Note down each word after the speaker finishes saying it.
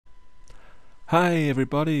Hi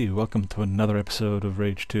everybody, welcome to another episode of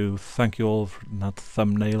Rage 2. Thank you all for that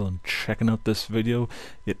thumbnail and checking out this video.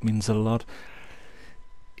 It means a lot.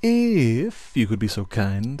 If you could be so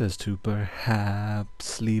kind as to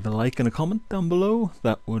perhaps leave a like and a comment down below,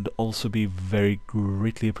 that would also be very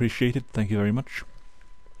greatly appreciated. Thank you very much.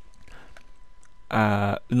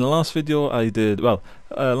 In the last video I did,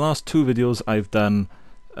 last two videos I've done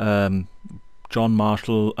John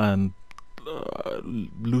Marshall and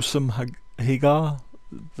Loosum Hagar,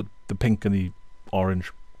 the pink and the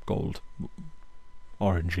orange gold,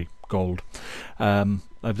 orangey gold.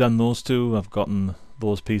 I've done those two. I've gotten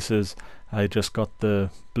those pieces. I just got the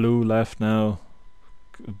blue left now.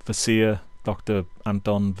 Kvasir, Dr.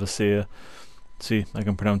 Anton Kvasir. See, I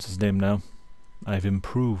can pronounce his name now. I've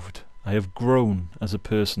improved. I have grown as a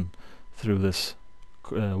person through this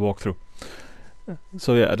walkthrough.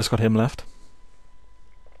 So yeah, I just got him left.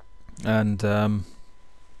 And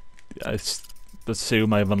let's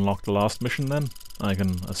assume I've unlocked the last mission then. I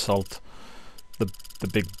can assault the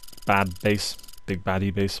big bad base, big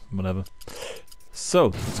baddie base, whatever. So,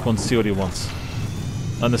 let's go and see what he wants.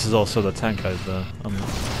 And this is also the tank I've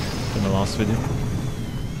unlocked in the last video.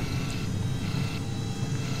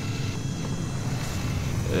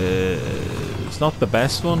 It's not the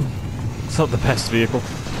best one. It's not the best vehicle.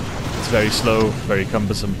 It's very slow, very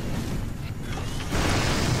cumbersome.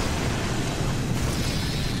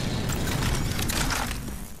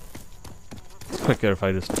 Quicker if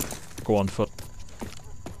I just go on foot.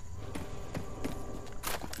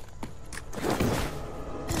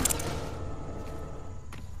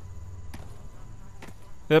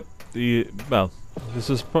 Yep,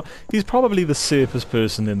 he's probably the safest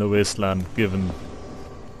person in the Wasteland, given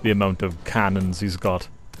the amount of cannons he's got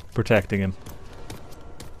protecting him.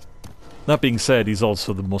 That being said, he's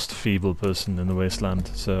also the most feeble person in the Wasteland,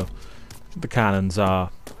 so the cannons are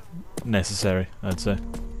necessary, I'd say.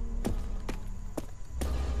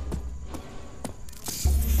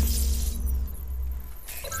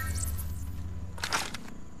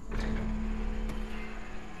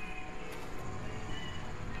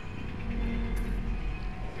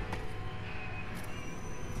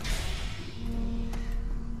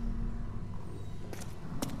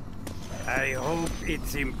 I hope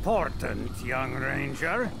it's important, young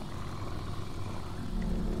Ranger.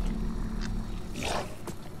 I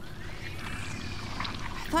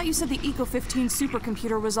thought you said the Eco-15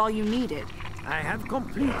 supercomputer was all you needed. I have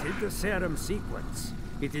completed the serum sequence.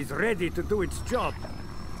 It is ready to do its job.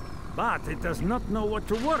 But it does not know what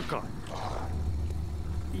to work on.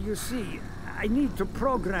 You see, I need to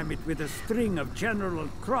program it with a string of General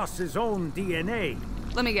Cross's own DNA.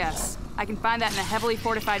 Let me guess. I can find that in a heavily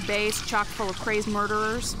fortified base, chock full of crazed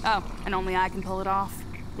murderers. Oh, and only I can pull it off.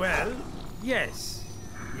 Well, yes.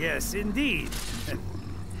 Yes, indeed.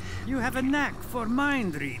 You have a knack for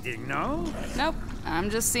mind reading, no? Nope, I'm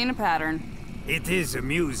just seeing a pattern. It is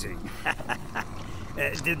amusing.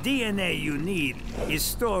 The DNA you need is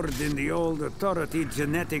stored in the old Authority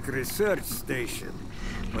Genetic Research Station,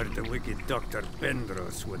 where the wicked Dr.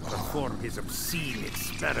 Pendros would perform his obscene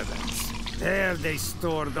experiments. There they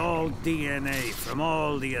stored all DNA from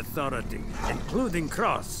all the Authority, including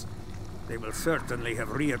Cross. They will certainly have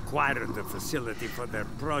reacquired the facility for their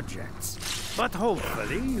projects. But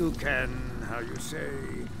hopefully you can, how you say,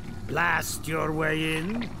 blast your way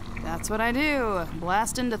in? That's what I do.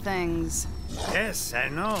 Blast into things. Yes, I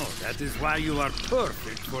know. That is why you are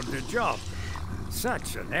perfect for the job.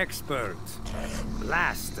 Such an expert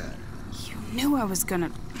blaster. You knew I was gonna...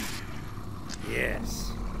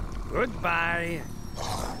 Yes. Goodbye.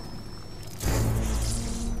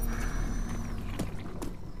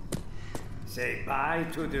 Say bye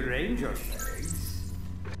to the Ranger face.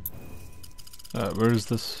 Where is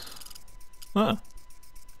this? Ah.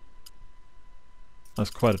 That's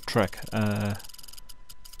quite a trek. Let's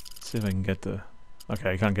see if I can get the...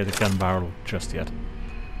 Okay, I can't get the gun barrel just yet.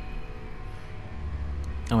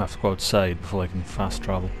 I'll have to go outside before I can fast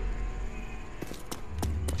travel.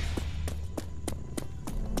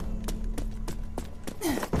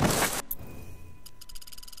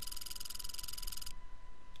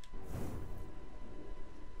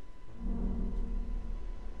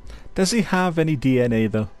 Does he have any DNA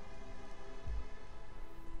though?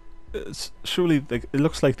 Surely it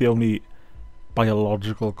looks like the only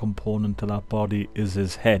biological component to that body is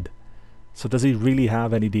his head. So does he really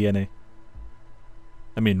have any DNA?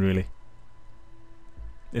 I mean, really.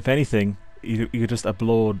 If anything, you could just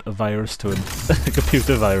upload a virus to him, a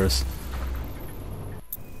computer virus,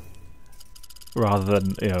 rather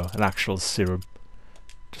than, you know, an actual serum.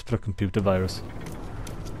 Just put a computer virus.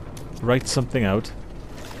 Write something out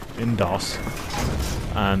in DOS,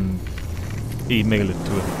 and email it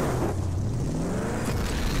to him.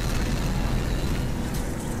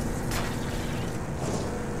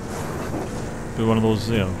 Do one of those,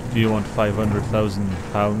 you know, do you want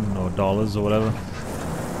 £500,000 or dollars or whatever?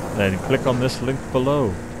 Then click on this link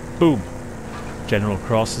below. Boom! General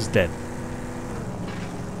Cross is dead.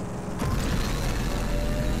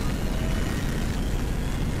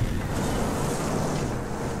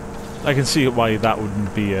 I can see why that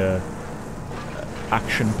wouldn't be a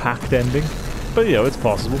action-packed ending, but yeah, it's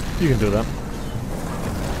possible. You can do that.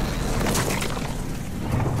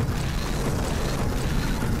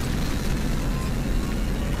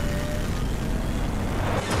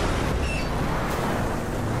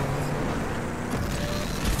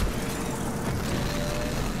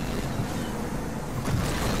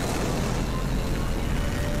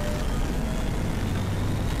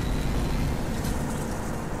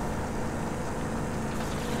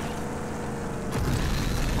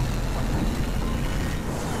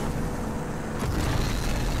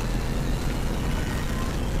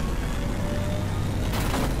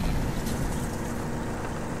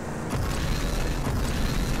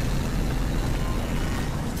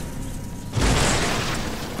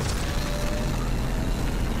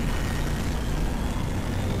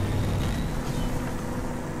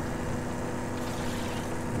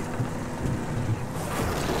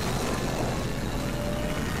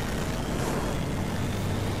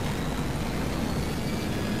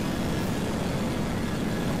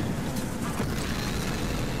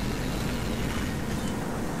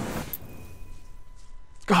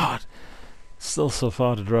 God, still so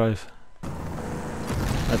far to drive.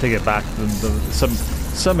 I take it back.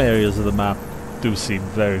 Some areas of the map do seem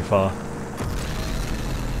very far.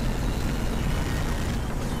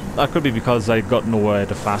 That could be because I got nowhere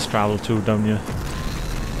to fast travel to down here,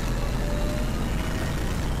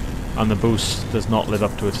 and the boost does not live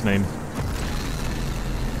up to its name.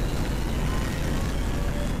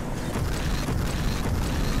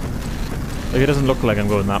 Like, it doesn't look like I'm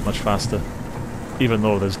going that much faster, even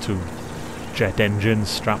though there's 2 jet engines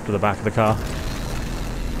strapped to the back of the car.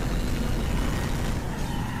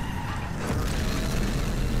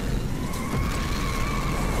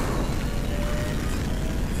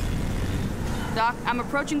 Doc, I'm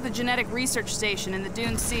approaching the genetic research station in the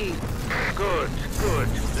Dune Sea. Good, good.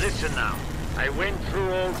 Listen now. I went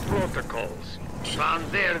through old protocols.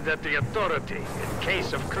 Found there that the Authority, in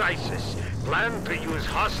case of crisis, planned to use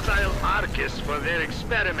hostile archists for their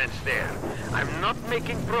experiments there. I'm not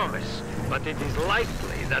making promise, but it is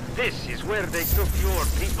likely that this is where they took your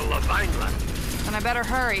people of Vineland. Then I better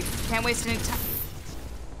hurry. Can't waste any time.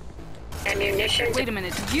 Ammunition. Wait a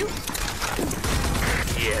minute, did you?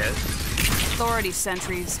 Yes? Authority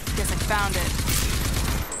sentries. Guess I found it.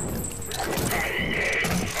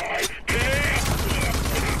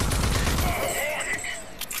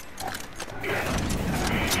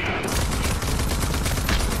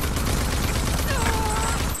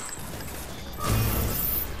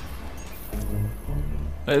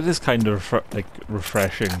 It is kind of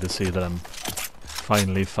refreshing to see that I'm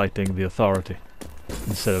finally fighting the Authority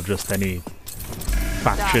instead of just any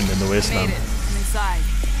faction in the Wasteland. Made it. I'm inside.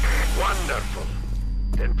 Wonderful.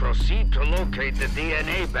 Then proceed to locate the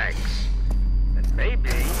DNA banks. And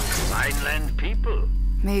maybe Vineland people.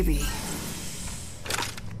 Maybe.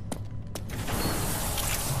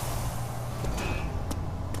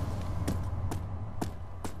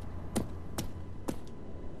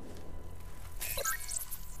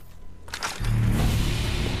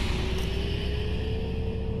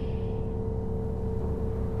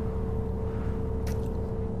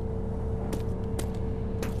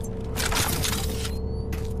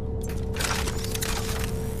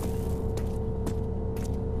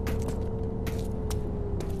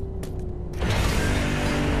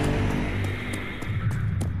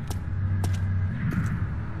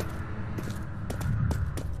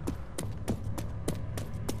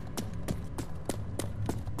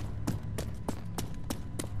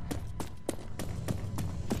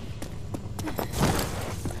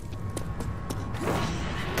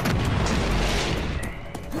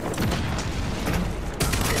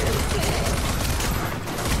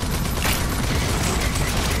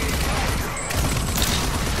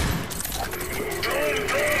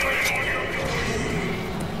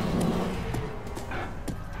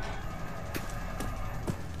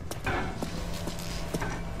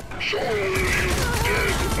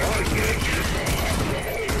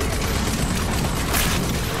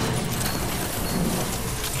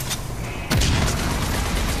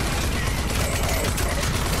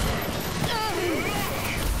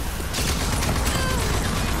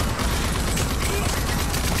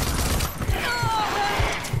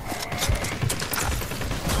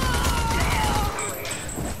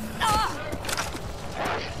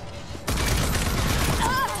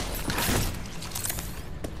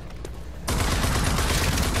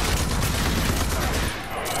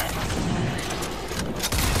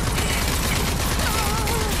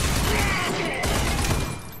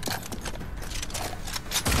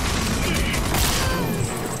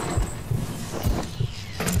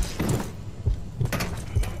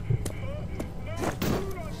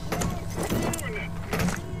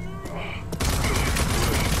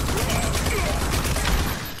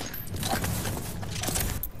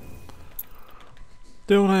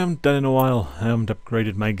 Do you know what I haven't done in a while? I haven't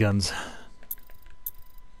upgraded my guns.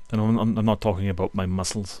 And I'm not talking about my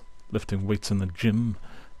muscles, lifting weights in the gym.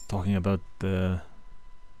 I'm talking about the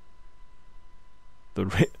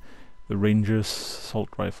Ranger assault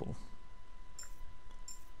rifle.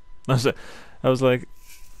 I was like,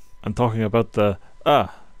 I'm talking about the I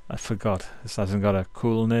forgot. This hasn't got a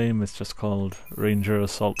cool name. It's just called Ranger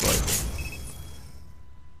assault rifle.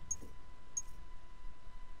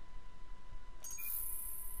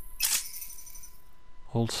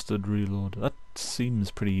 Holstered reload. That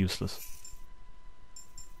seems pretty useless.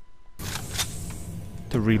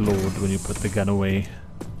 To reload when you put the gun away.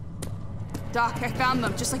 Doc, I found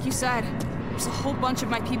them, just like you said. There's a whole bunch of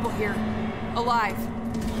my people here. Alive.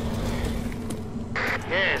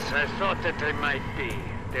 Yes, I thought that they might be.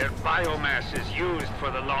 Their biomass is used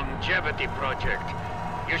for the longevity project.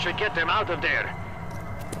 You should get them out of there.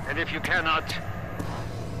 And if you cannot,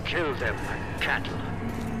 kill them like cattle.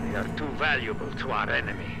 They are too valuable to our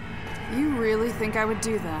enemy. You really think I would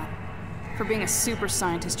do that? For being a super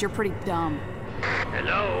scientist, you're pretty dumb.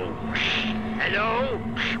 Hello? Hello?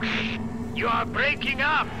 You are breaking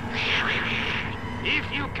up.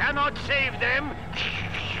 If you cannot save them,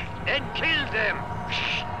 then kill them.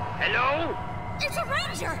 Hello? It's a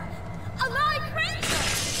ranger! A live ranger!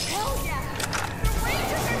 Hell yeah! The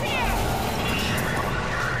rangers are here!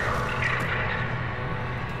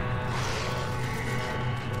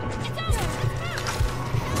 It's over!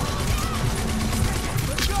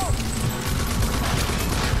 Let's go!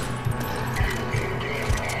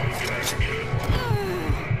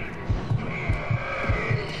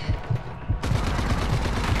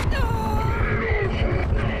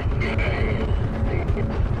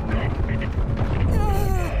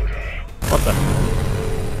 What the?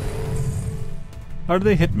 How did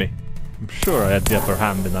they hit me? I'm sure I had the upper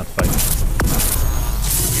hand in that fight.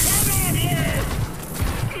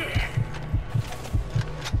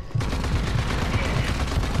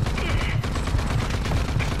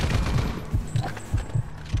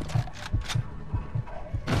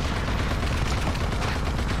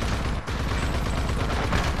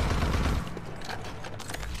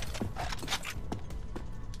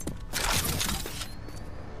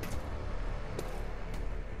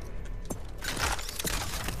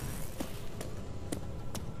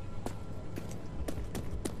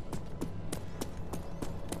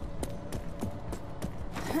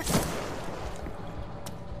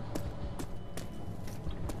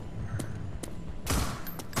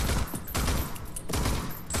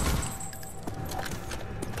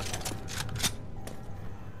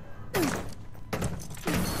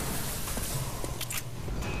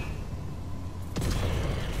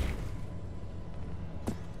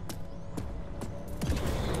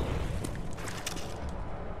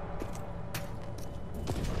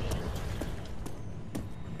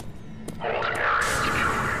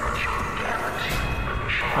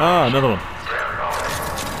 Ah, another one.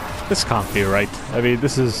 This can't be right. I mean,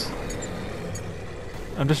 this is...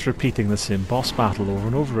 I'm just repeating the same boss battle over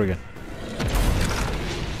and over again.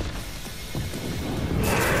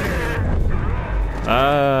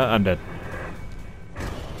 I'm dead.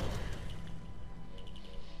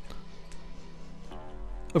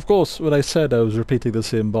 Of course, when I said I was repeating the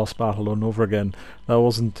same boss battle over and over again, that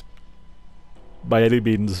wasn't by any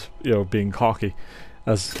means, you know, being cocky,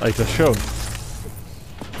 as I just showed.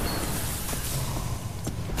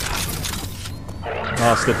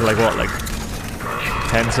 Lasted for like what, like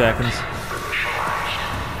 10 seconds?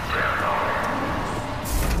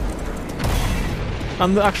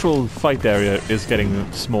 And the actual fight area is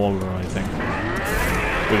getting smaller, I think,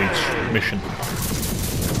 with each mission.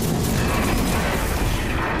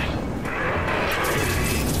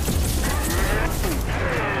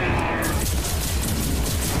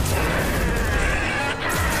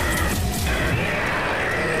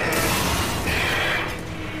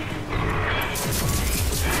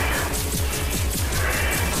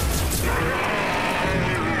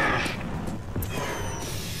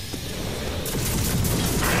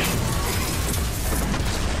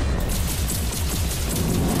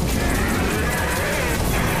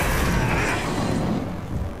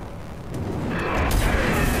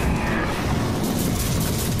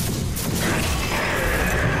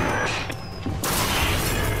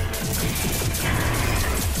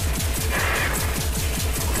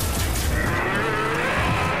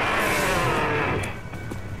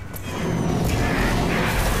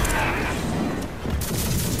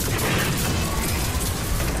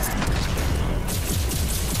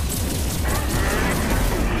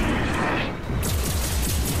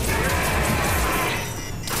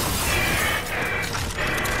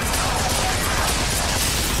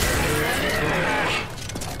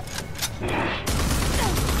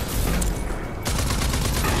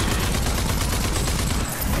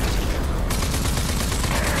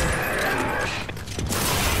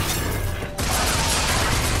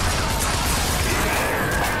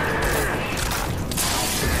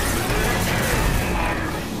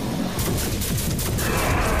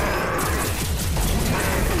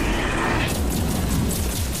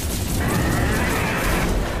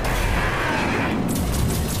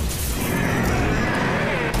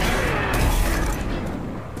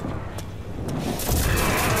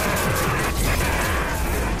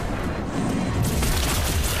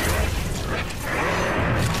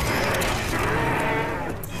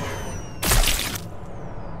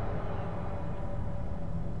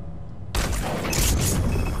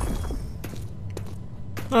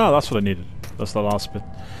 Oh, that's what I needed. That's the last bit.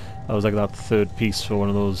 That was like that third piece for one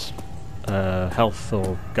of those health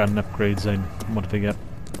or gun upgrades I wanted to get.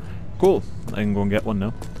 Cool. I can go and get one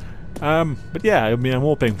now. But yeah, I mean, I'm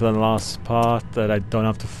hoping for the last part that I don't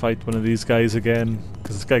have to fight one of these guys again,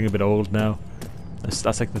 because it's getting a bit old now.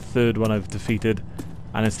 That's like the third one I've defeated,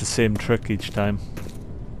 and it's the same trick each time.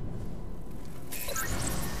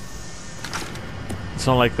 It's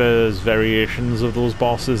not like there's variations of those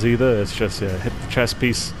bosses either, it's just, yeah, hit the chest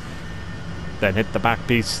piece, then hit the back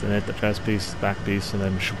piece, then hit the chest piece, back piece, and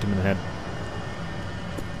then shoot him in the head.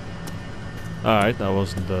 Alright, that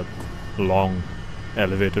wasn't a long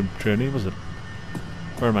elevated journey, was it?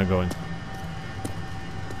 Where am I going?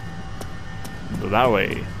 That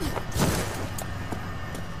way.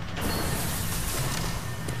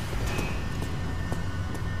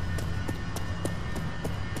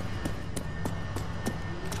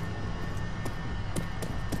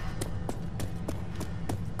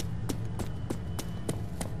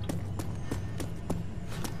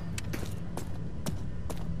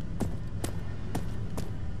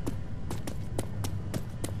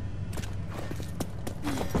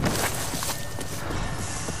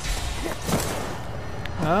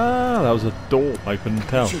 Ah, that was a door. I couldn't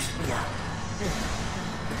tell. I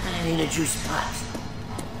need a juice box.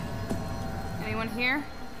 Anyone here?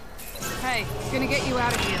 Hey, gonna get you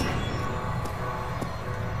out of here.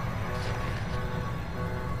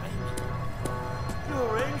 You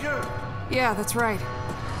a ranger? Yeah, that's right.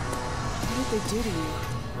 What did they do to you?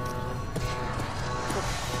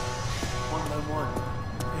 One by one,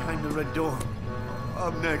 behind the red door.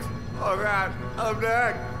 I'm next. Oh God, I'm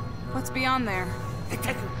next. What's beyond there? They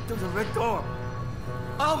take her through the red door.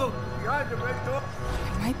 I'll go behind the red door.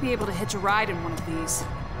 I might be able to hitch a ride in one of these.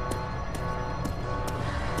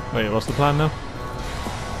 Wait, what's the plan now?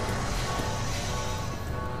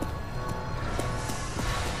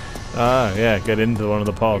 Ah, yeah, get into one of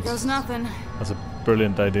the pods. Here goes nothing. That's a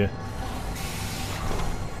brilliant idea.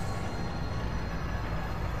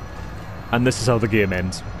 And this is how the game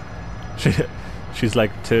ends. She's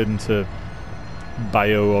like turned to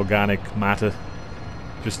bio-organic matter,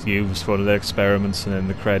 just used for one of their experiments, and then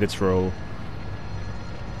the credits roll.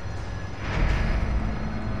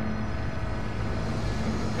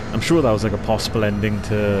 I'm sure that was like a possible ending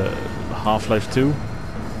to Half-Life 2.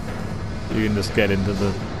 You can just get into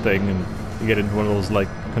the thing and you get into one of those like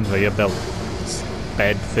conveyor belt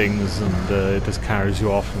bed things, and it just carries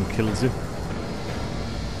you off and kills you.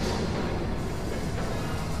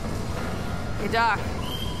 Hey Doc,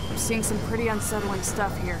 I'm seeing some pretty unsettling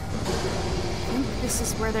stuff here. I think this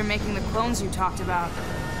is where they're making the clones you talked about.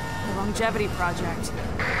 The longevity project.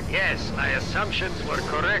 Yes, my assumptions were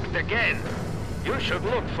correct again. You should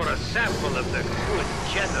look for a sample of the good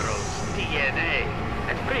general's DNA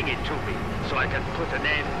and bring it to me so I can put an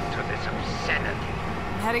end to this obscenity.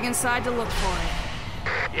 I'm heading inside to look for it.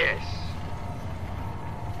 Yes.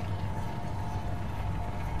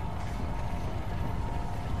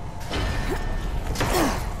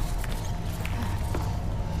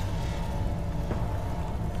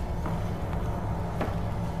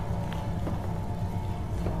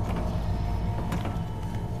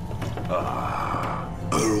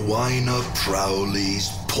 Aunt Prowley's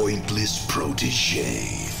pointless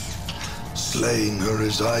protege. Slaying her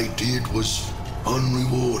as I did was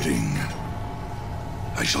unrewarding.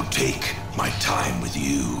 I shall take my time with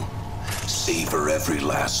you. Savor every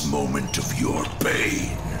last moment of your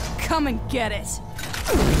pain. Come and get it.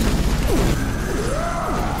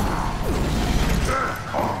 Death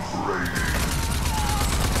comes raining.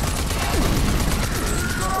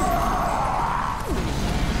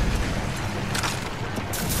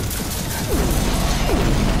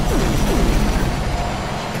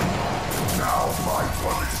 Now my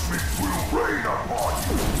punishment will rain upon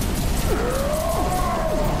you.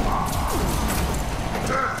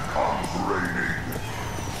 Death comes raining.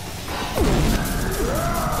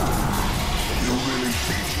 You really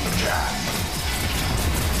think you can?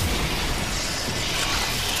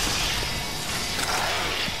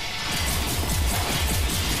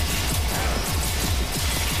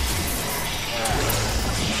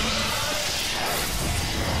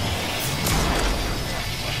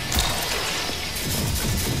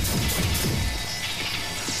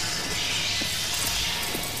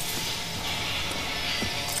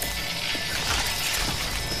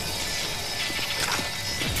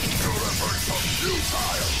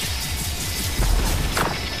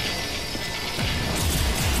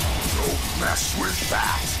 Mess with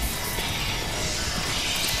that.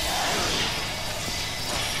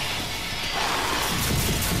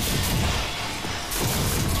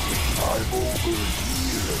 I'm over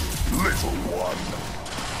here, little one.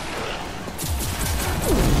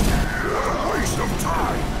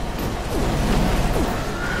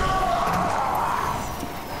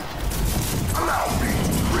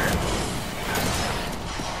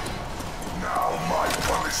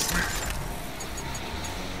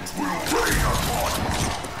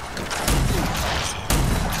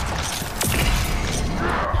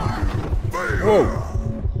 Whoa!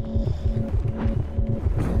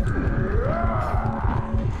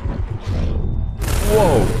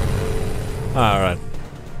 Whoa! Alright.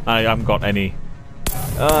 I haven't got any.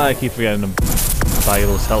 I keep forgetting to buy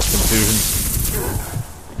those health infusions.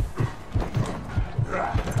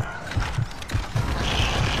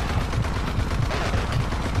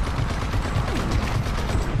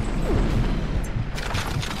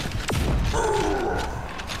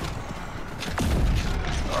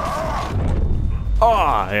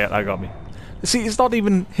 Oh, yeah, that got me. See, it's not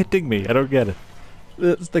even hitting me. I don't get it.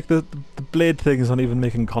 It's like the blade thing is not even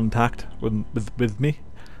making contact with me.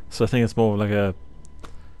 So I think it's more like a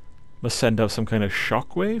must send out some kind of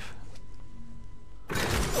shockwave.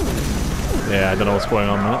 Yeah, I don't know what's going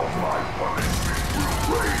on there.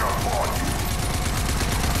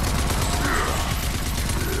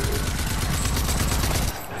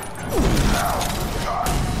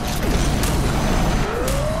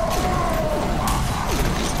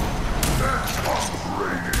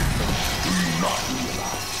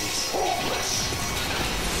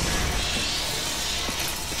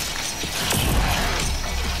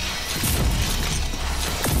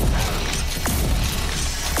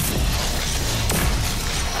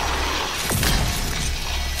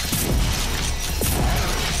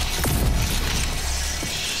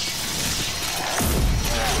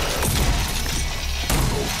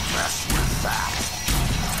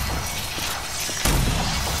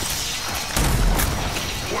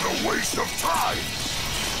 Waste of time!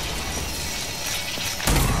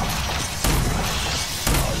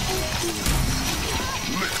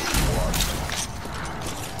 Little one.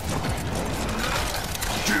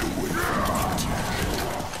 Deal with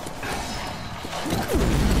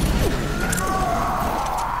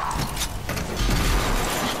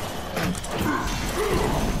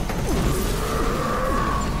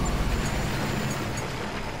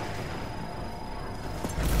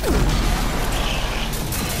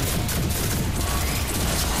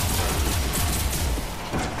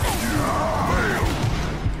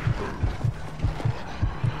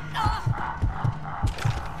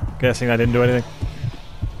Guessing I didn't do anything.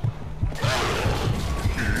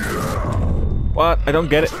 What? I don't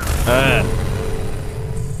get it. Oh,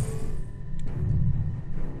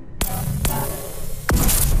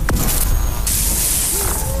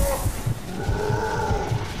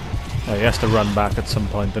 he has to run back at some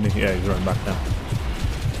point, doesn't he? Yeah, he's running back now.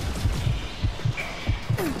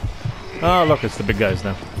 Oh, look, it's the big guys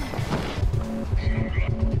now.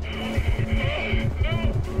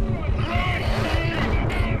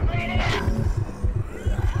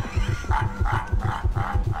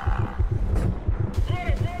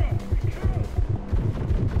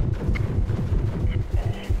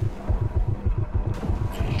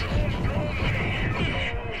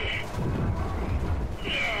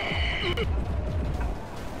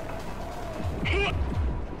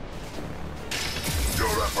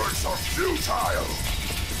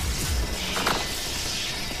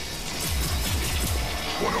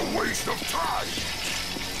 What a waste of time!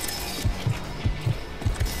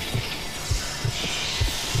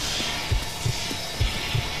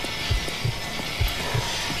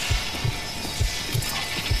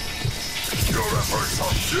 Your efforts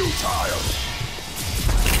are futile!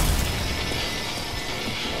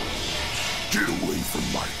 Get away from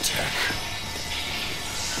my tech!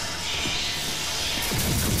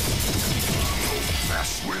 Don't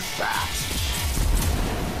mess with that!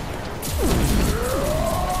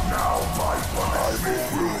 Now my punishment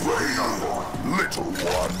will rain upon little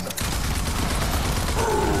one.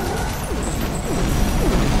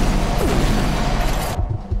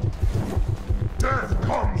 Death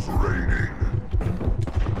comes raining.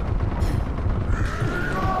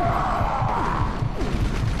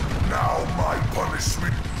 Now my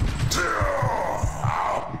punishment.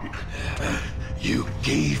 You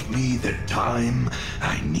gave me the time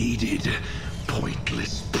I needed,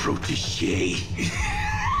 pointless protege.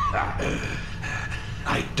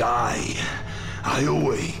 I die, I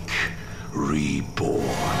awake, reborn.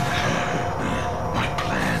 My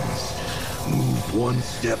plans move one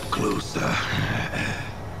step closer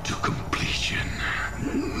to completion.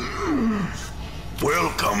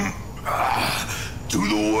 Welcome to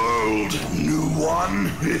the world, new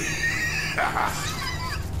one.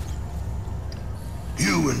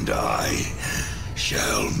 You and I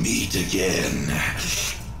shall meet again.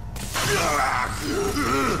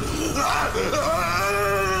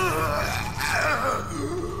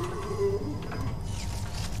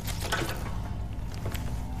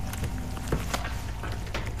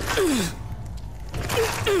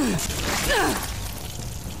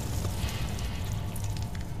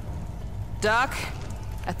 Doc,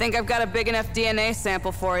 I think I've got a big enough DNA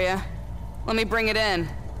sample for you. Let me bring it in.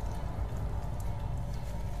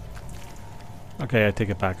 Okay, I take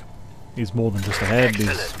it back. He's more than just a head, he's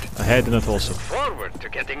a head and a torso. Forward to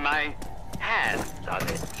getting my hands on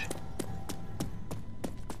it.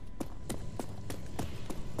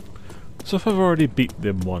 So if I've already beaten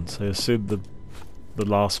him once, I assume the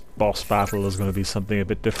last boss battle is going to be something a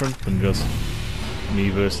bit different than just me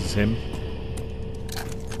versus him.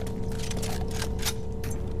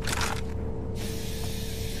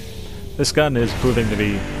 This gun is proving to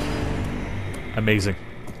be amazing.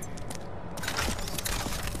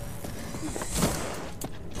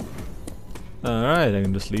 Alright, I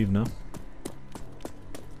can just leave now.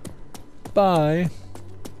 Bye!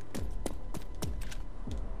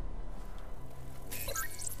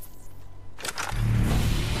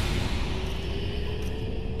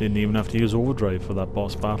 Didn't even have to use overdrive for that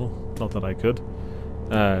boss battle. Not that I could.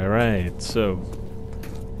 Alright, so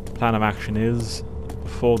plan of action is,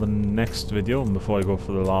 before the next video and before I go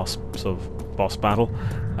for the last sort of boss battle,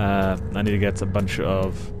 I need to get a bunch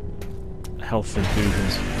of health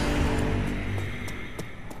infusions.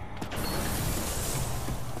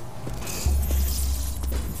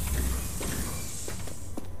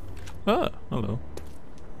 Ah, hello.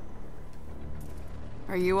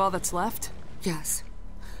 Are you all that's left? Yes.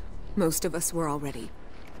 Most of us were already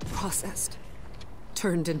processed.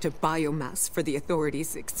 Turned into biomass for the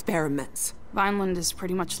authorities' experiments. Vineland is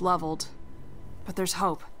pretty much leveled. But there's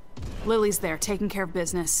hope. Lily's there, taking care of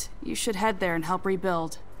business. You should head there and help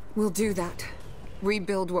rebuild. We'll do that.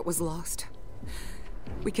 Rebuild what was lost.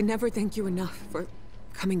 We can never thank you enough for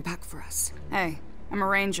coming back for us. Hey, I'm a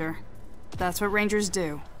ranger. That's what rangers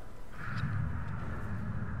do.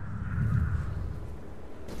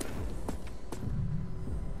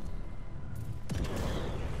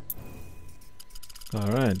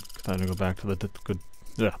 Alright, time to go back to the good...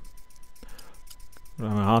 Yeah. I'm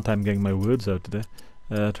having a hard time getting my words out today.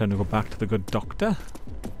 Trying to go back to the good doctor.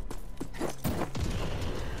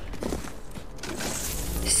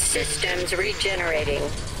 Systems regenerating.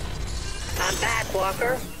 I'm back,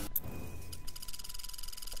 Walker.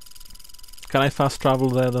 Can I fast travel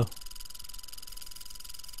there though?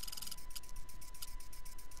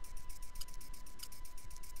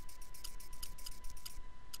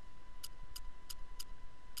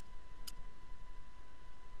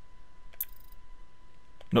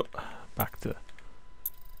 Nope. Back to...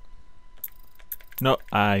 No.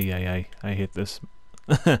 I hate this.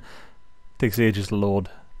 Takes ages to load.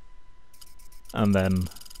 And then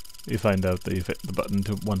you find out that you've hit the button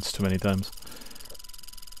once too many times.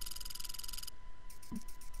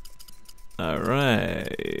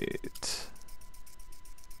 Alright.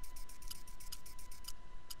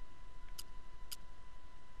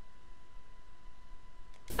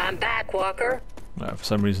 I'm back, Walker. For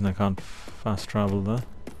some reason I can't fast travel there.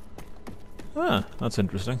 Ah, that's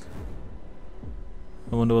interesting.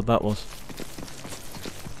 I wonder what that was.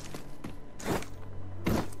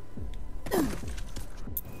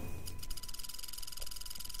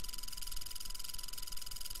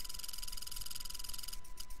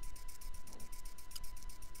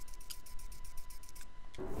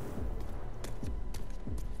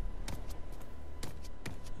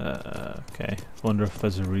 Okay. Wonder if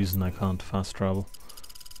there's a reason I can't fast travel.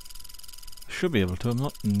 I should be able to. I'm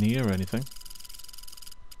not near anything.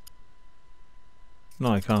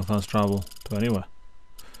 No, I can't fast travel to anywhere.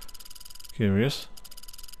 Curious.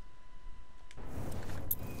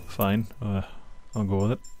 Fine. I'll go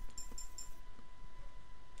with it.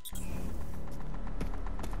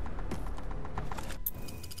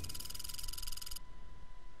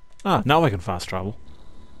 Ah, now I can fast travel.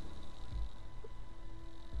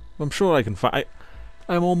 I'm sure I can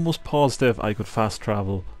I'm almost positive I could fast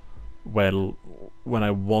travel well when I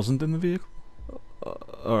wasn't in the vehicle.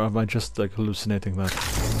 Or am I just like hallucinating that?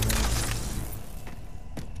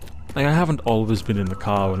 Like, I haven't always been in the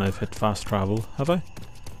car when I've hit fast travel, have I?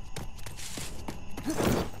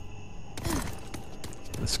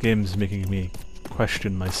 This game's making me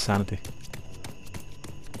question my sanity.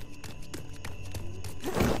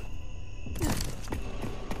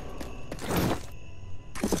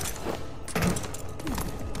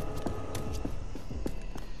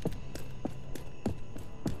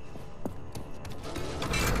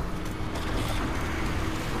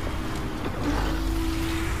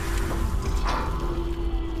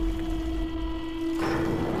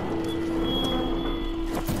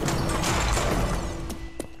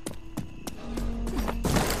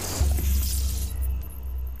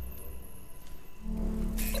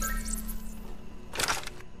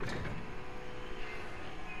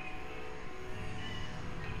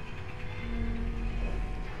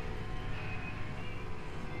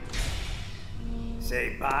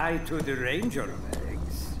 Say bye to the Ranger of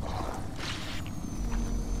Eggs.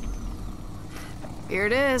 Here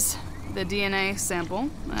it is, the DNA sample.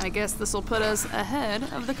 I guess this'll put us ahead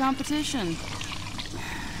of the competition.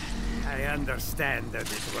 I understand that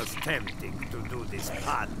it was tempting to do this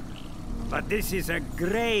pun, but this is a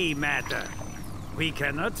gray matter. We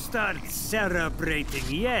cannot start celebrating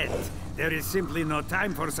yet. There is simply no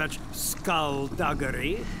time for such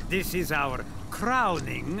skullduggery. This is our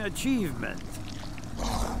crowning achievement.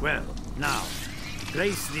 Well, now,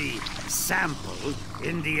 place the sample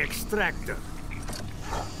in the extractor.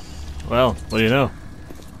 Well, what do you know?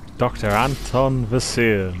 Dr. Anton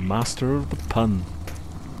Kvasir, master of the pun.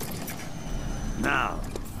 Now,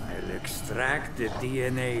 I'll extract the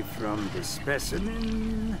DNA from the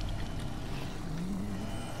specimen.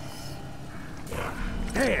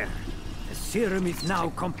 There! The serum is now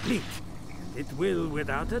complete. It will,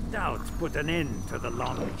 without a doubt, put an end to the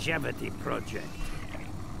longevity project.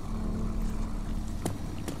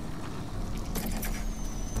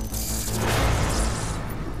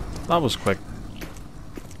 That was quick.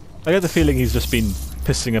 I get the feeling he's just been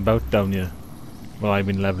pissing about down here while I've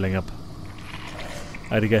been leveling up.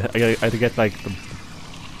 I had to get like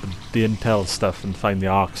the intel stuff and find the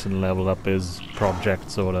arcs and level up his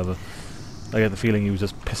projects or whatever. I get the feeling he was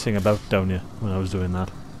just pissing about down here when I was doing that.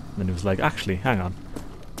 And then he was like, actually, hang on.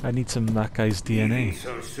 I need some of that guy's DNA.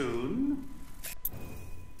 So soon?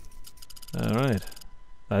 Alright.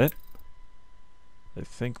 That it? I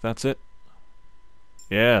think that's it.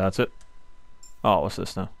 Yeah, that's it. Oh, what's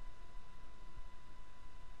this now?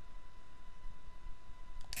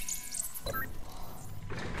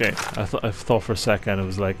 Okay, I thought for a second it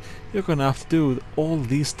was like, you're gonna have to do all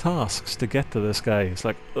these tasks to get to this guy. It's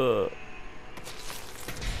like, ugh.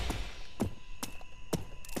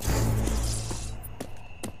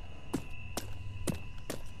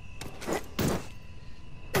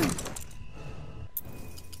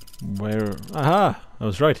 Where? Aha! I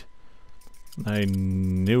was right. I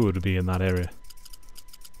knew it would be in that area.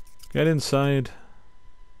 Get inside.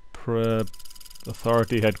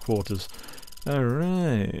 Authority headquarters.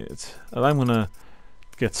 Alright. Well, I'm gonna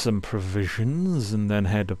get some provisions and then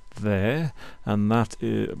head up there. And that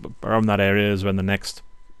around that area is when the next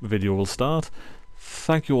video will start.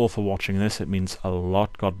 Thank you all for watching this. It means a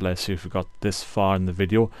lot. God bless you if you got this far in the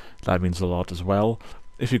video. That means a lot as well.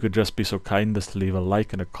 If you could just be so kind as to leave a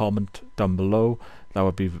like and a comment down below, that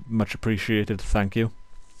would be much appreciated. Thank you.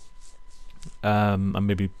 And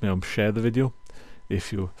maybe share the video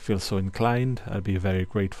if you feel so inclined. I'd be very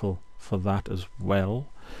grateful for that as well.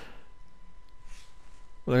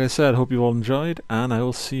 Like I said, hope you all enjoyed, and I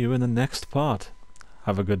will see you in the next part.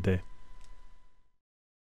 Have a good day.